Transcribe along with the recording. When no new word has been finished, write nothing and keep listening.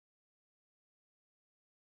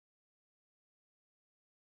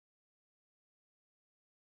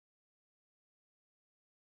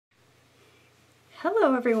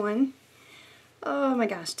Hello everyone! Oh my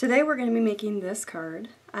gosh, today we're going to be making this card.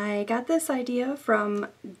 I got this idea from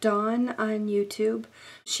Dawn on YouTube.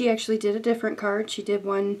 She actually did a different card. She did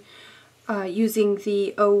one using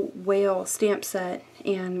the Oh Whale stamp set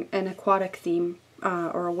and an aquatic theme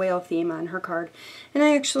or a whale theme on her card. And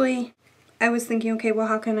I was thinking, okay, well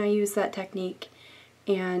how can I use that technique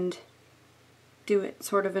and do it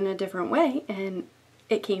sort of in a different way? And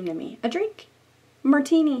it came to me. A drink.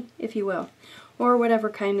 Martini, if you will. Or whatever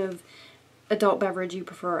kind of adult beverage you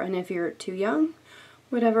prefer. And if you're too young,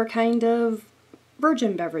 whatever kind of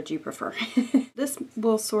virgin beverage you prefer. This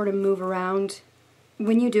will sort of move around.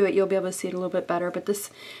 When you do it, you'll be able to see it a little bit better, but this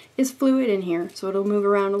is fluid in here, so it'll move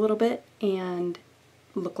around a little bit and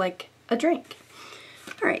look like a drink.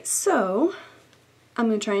 Alright, so I'm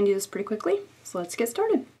going to try and do this pretty quickly, so let's get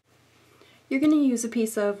started. You're going to use a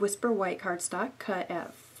piece of Whisper White cardstock cut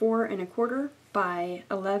at 4 1/4 by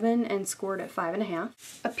 11 and scored at 5 1/2.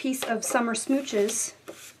 A piece of Summer Smooches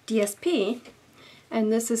DSP,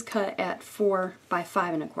 and this is cut at 4 by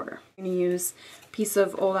 5 1/4. I'm going to use a piece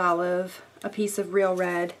of Old Olive, a piece of Real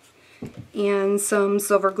Red, and some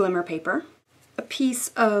Silver Glimmer paper, a piece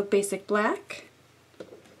of Basic Black,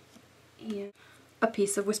 and a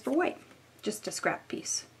piece of Whisper White, just a scrap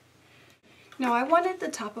piece. Now I wanted the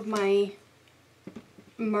top of my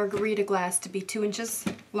margarita glass to be 2 inches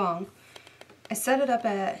long. I set it up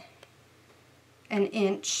at an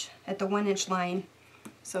inch, at the 1 inch line.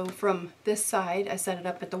 So from this side, I set it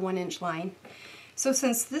up at the 1 inch line. So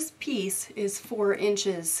since this piece is 4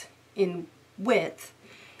 inches in width,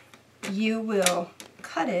 you will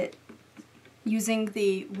cut it using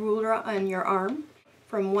the ruler on your arm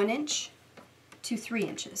from 1 inch to 3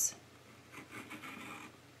 inches.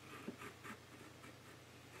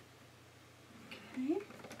 Okay.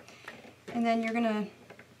 And then you're going to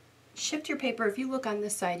shift your paper. If you look on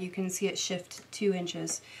this side, you can see it shift 2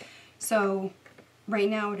 inches. So right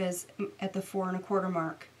now it is at the 4 1/4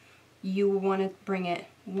 mark. You will want to bring it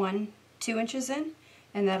 2 inches in,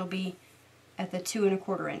 and that'll be at the 2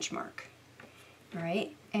 1/4 inch mark.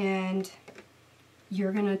 Alright, and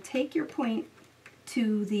you're going to take your point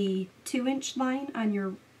to the 2 inch line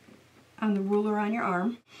on the ruler on your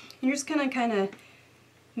arm, and you're just going to kind of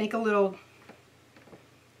make a little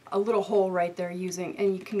hole right there and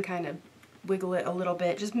you can kind of wiggle it a little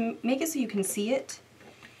bit. Just make it so you can see it,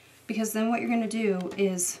 because then what you're going to do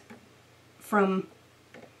is from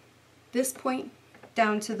this point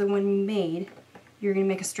down to the one you made, you're going to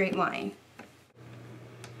make a straight line.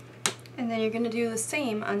 And then you're going to do the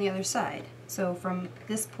same on the other side. So from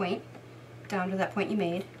this point down to that point you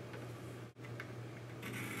made.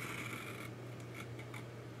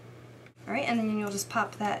 Alright, and then you'll just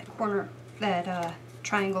pop that corner, that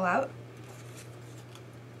triangle out,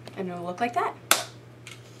 and it'll look like that.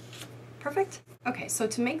 Perfect. Okay, so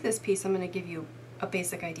to make this piece, I'm going to give you a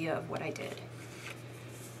basic idea of what I did.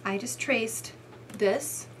 I just traced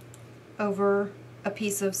this over a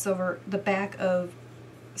piece of the back of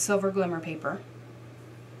Silver Glimmer paper.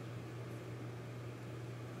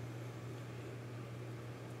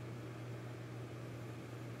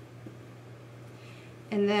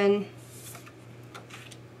 And then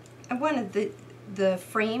I wanted the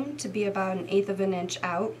frame to be about 1/8 of an inch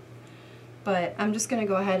out, but I'm just going to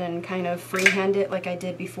go ahead and kind of freehand it like I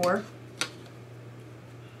did before,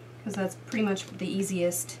 because that's pretty much the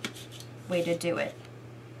easiest way to do it.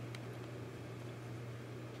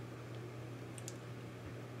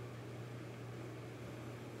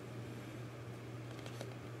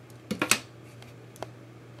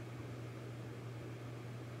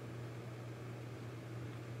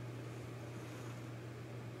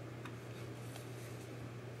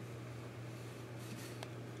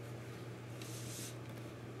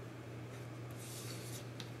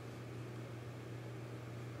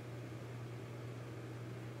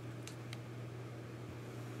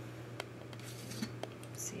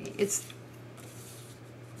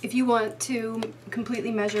 If you want to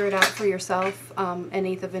completely measure it out for yourself,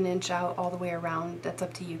 1/8 of an inch out all the way around, that's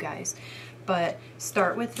up to you guys. But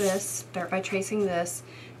start with this, start by tracing this,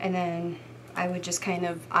 and then I would just kind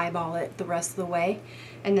of eyeball it the rest of the way,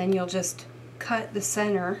 and then you'll just cut the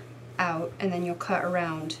center out, and then you'll cut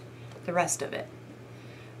around the rest of it.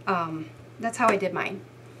 That's how I did mine.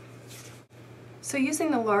 So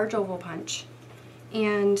using the large oval punch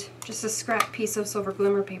and just a scrap piece of Silver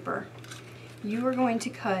Glimmer paper, you are going to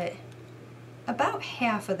cut about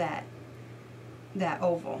half of that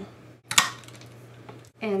oval,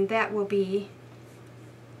 and that will be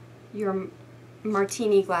your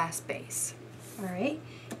Martini glass base. Alright,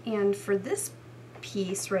 and for this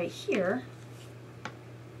piece right here,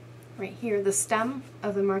 the stem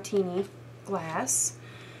of the Martini, glass.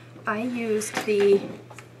 I used the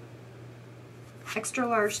extra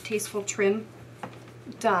large tasteful trim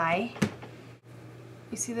die.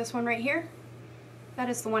 You see this one right here? That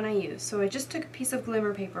is the one I used. So I just took a piece of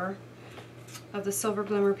glimmer paper, of the silver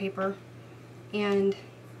glimmer paper, and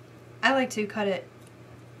I like to cut it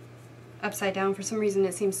upside down. For some reason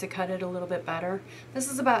it seems to cut it a little bit better.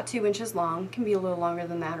 This is about 2 inches long. It can be a little longer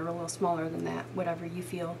than that or a little smaller than that, whatever you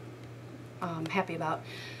feel happy about.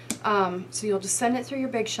 So you'll just send it through your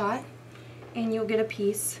Big Shot and you'll get a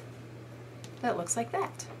piece that looks like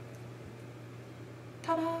that.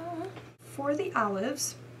 Ta-da! For the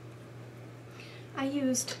olives, I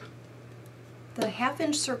used the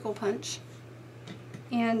 1/2-inch circle punch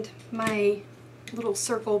and my little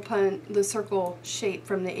circle the circle shape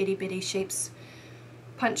from the Itty Bitty Shapes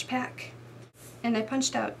punch pack. And I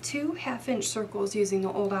punched out 2 1/2-inch circles using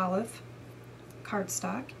the Old Olive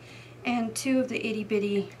cardstock and 2 of the Itty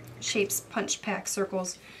Bitty Shapes punch pack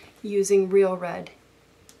circles using Real Red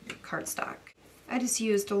cardstock. I just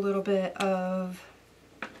used a little bit of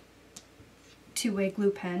two-way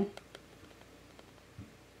glue pen.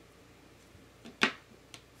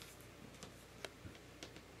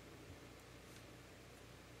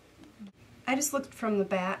 I just looked from the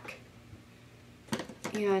back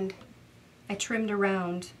and I trimmed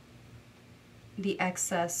around the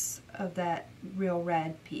excess of that Real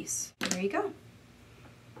Red piece. There you go.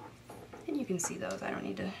 And you can see those. I don't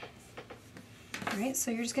need to. Alright,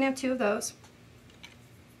 so you're just going to have 2 of those.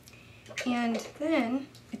 And then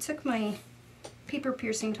I took my paper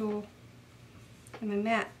piercing tool and my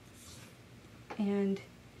mat and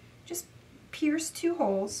just pierce 2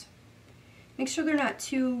 holes. Make sure they're not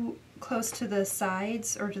too close to the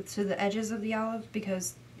sides or to the edges of the olive,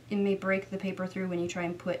 because it may break the paper through when you try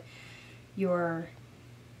and put your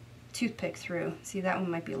toothpick through. See, that one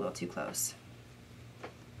might be a little too close.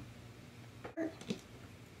 And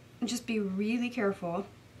just be really careful.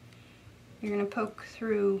 You're going to poke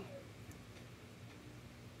through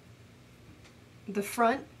the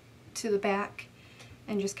front to the back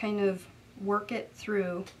and just kind of work it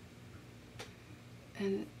through.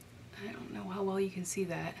 And I don't know how well you can see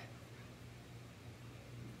that,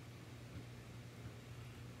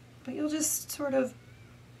 but you'll just sort of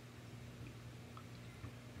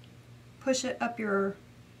push it up your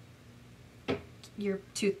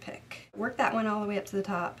toothpick. Work that one all the way up to the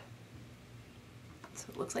top. So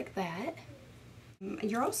it looks like that.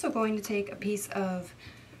 You're also going to take a piece of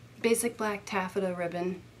basic black taffeta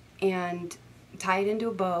ribbon and tie it into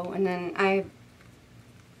a bow, and then I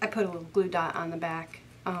put a little glue dot on the back,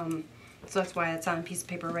 so that's why it's on a piece of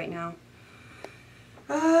paper right now.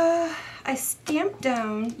 I stamped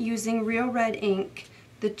down using Real Red ink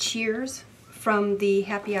the cheers from the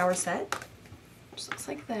Happy Hour set. Just looks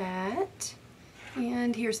like that.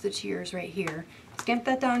 And here's the cheers right here. Stamped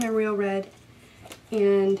that down in Real Red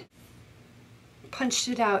and punched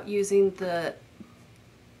it out using the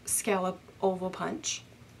scallop oval punch.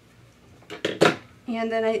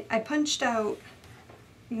 And then I punched out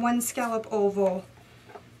 1 scallop oval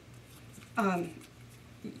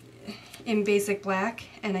in basic black,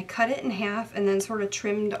 and I cut it in half and then sort of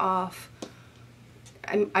trimmed off.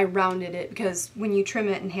 I rounded it because when you trim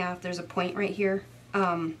it in half there's a point right here,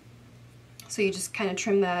 so you just kind of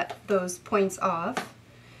trim those points off,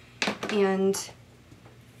 and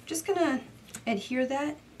just gonna adhere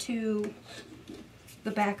that to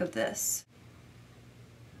the back of this.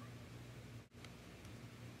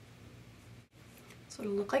 So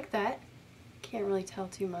it'll look like that. Can't really tell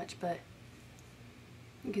too much, but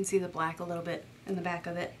you can see the black a little bit in the back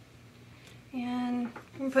of it. And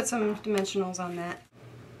I'm going to put some dimensionals on that.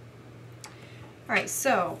 Alright,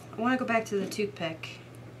 so I want to go back to the toothpick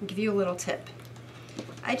and give you a little tip.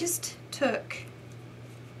 I just took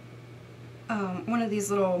one of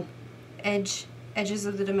these little edges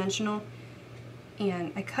of the dimensional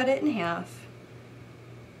and I cut it in half,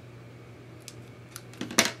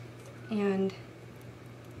 and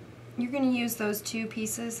you're going to use those 2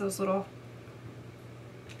 pieces, those little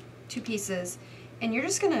 2 pieces, and you're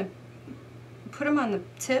just going to put them on the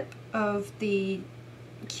tip of the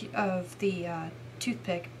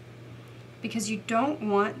toothpick, because you don't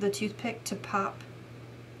want the toothpick to pop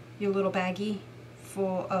your little baggie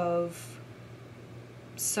full of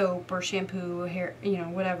soap or shampoo, hair,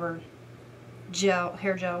 whatever, gel,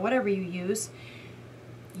 hair gel, whatever you use.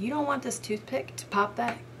 You don't want this toothpick to pop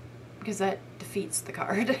that, because that defeats the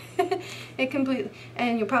card. It completely,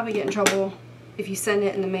 and you'll probably get in trouble if you send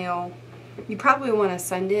it in the mail. You probably want to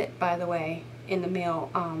send it, by the way, in the mail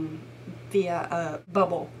via a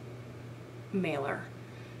bubble mailer.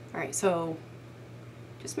 Alright, so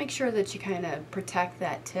just make sure that you kind of protect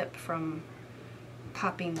that tip from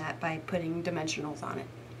popping that by putting dimensionals on it.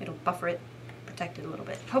 It'll buffer it, protect it a little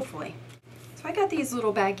bit, hopefully. So I got these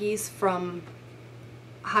little baggies from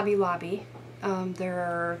Hobby Lobby.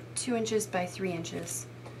 They're 2 inches by 3 inches,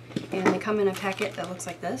 and they come in a packet that looks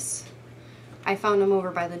like this. I found them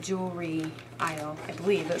over by the jewelry aisle, I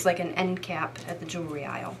believe. It was like an end cap at the jewelry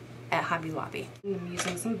aisle at Hobby Lobby. And I'm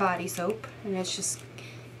using some body soap, and it's just,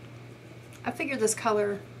 I figured this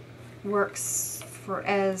color works for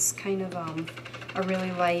as kind of a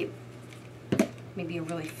really light, maybe a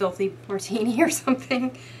really filthy martini or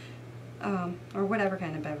something, or whatever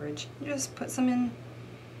kind of beverage. You just put some in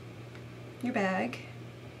your bag,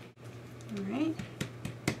 alright,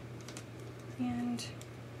 and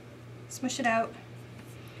smush it out,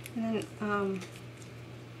 and then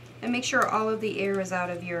and make sure all of the air is out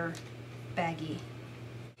of your baggie.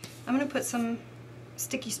 I'm going to put some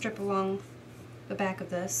sticky strip along the back of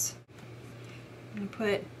this. I'm going to put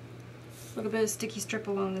a little bit of sticky strip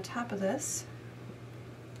along the top of this,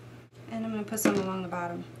 and I'm going to put some along the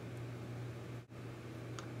bottom.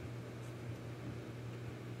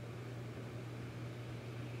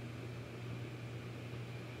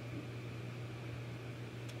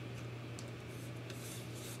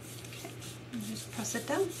 Just press it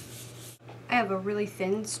down. I have a really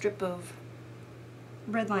thin strip of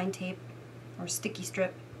red line tape, or sticky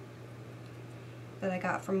strip, that I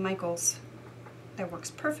got from Michael's that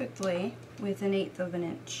works perfectly with 1/8 of an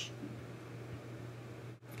inch.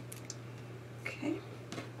 Okay.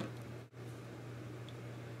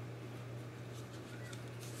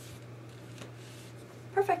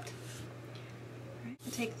 Perfect. All right.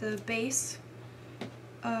 Take the base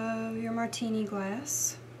of your martini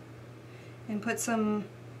glass and put some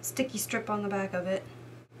sticky strip on the back of it.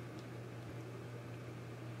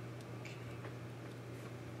 Okay.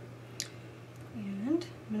 And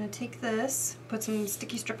I'm going to take this, put some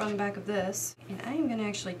sticky strip on the back of this, and I'm going to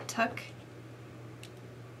actually tuck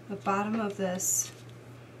the bottom of this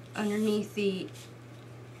underneath the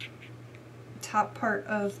top part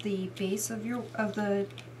of the base of the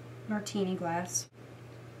martini glass.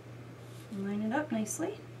 Line it up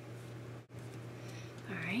nicely.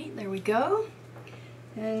 Alright, there we go.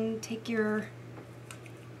 And take your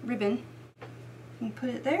ribbon and put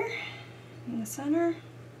it there in the center.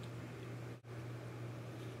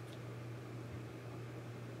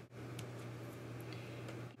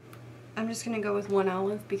 I'm just going to go with 1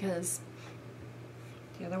 olive because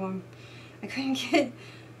the other one I couldn't get.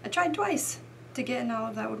 I tried twice to get an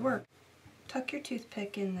olive that would work. Tuck your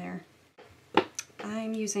toothpick in there.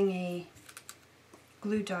 I'm using a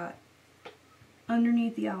glue dot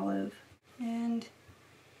underneath the olive, and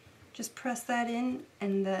just press that in,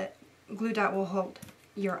 and the glue dot will hold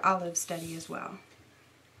your olive steady as well.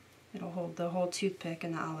 It'll hold the whole toothpick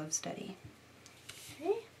and the olive steady.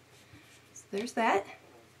 Okay, so there's that.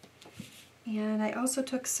 And I also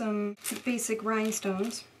took some basic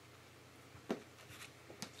rhinestones.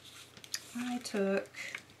 I took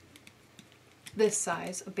this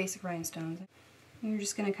size of basic rhinestones. And you're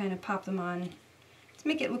just going to kind of pop them on to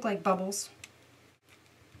make it look like bubbles.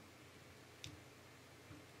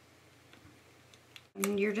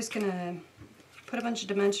 And you're just going to put a bunch of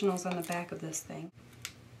dimensionals on the back of this thing.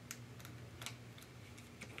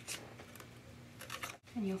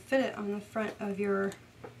 And you'll fit it on the front of your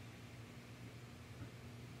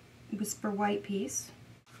Whisper White piece.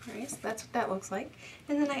 Alright, so that's what that looks like.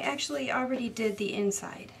 And then I actually already did the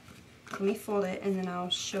inside. Let me fold it and then I'll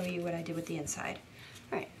show you what I did with the inside.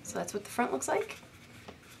 Alright, so that's what the front looks like.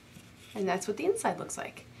 And that's what the inside looks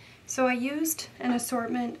like. So I used an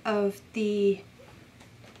assortment of the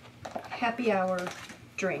happy hour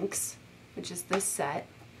drinks, which is this set.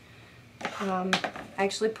 I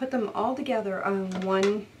actually put them all together on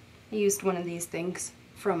one. I used one of these things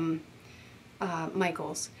from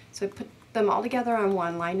Michael's. So I put them all together on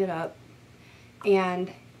one, lined it up,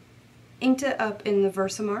 and inked it up in the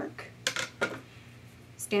Versamark,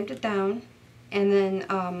 stamped it down, and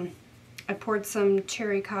then I poured some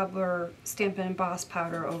cherry cobbler Stampin' Emboss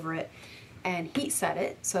powder over it and heat set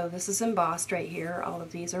it. So this is embossed right here. All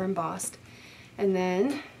of these are embossed. And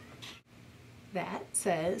then that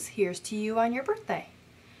says, "Here's to you on your birthday."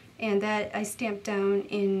 And that I stamped down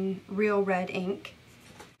in real red ink.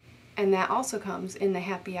 And that also comes in the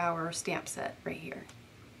happy hour stamp set right here.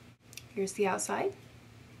 Here's the outside,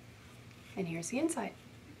 and here's the inside.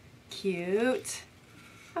 Cute.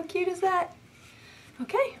 How cute is that?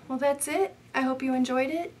 Okay, well that's it. I hope you enjoyed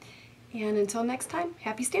it, and until next time,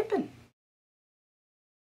 happy stampin'!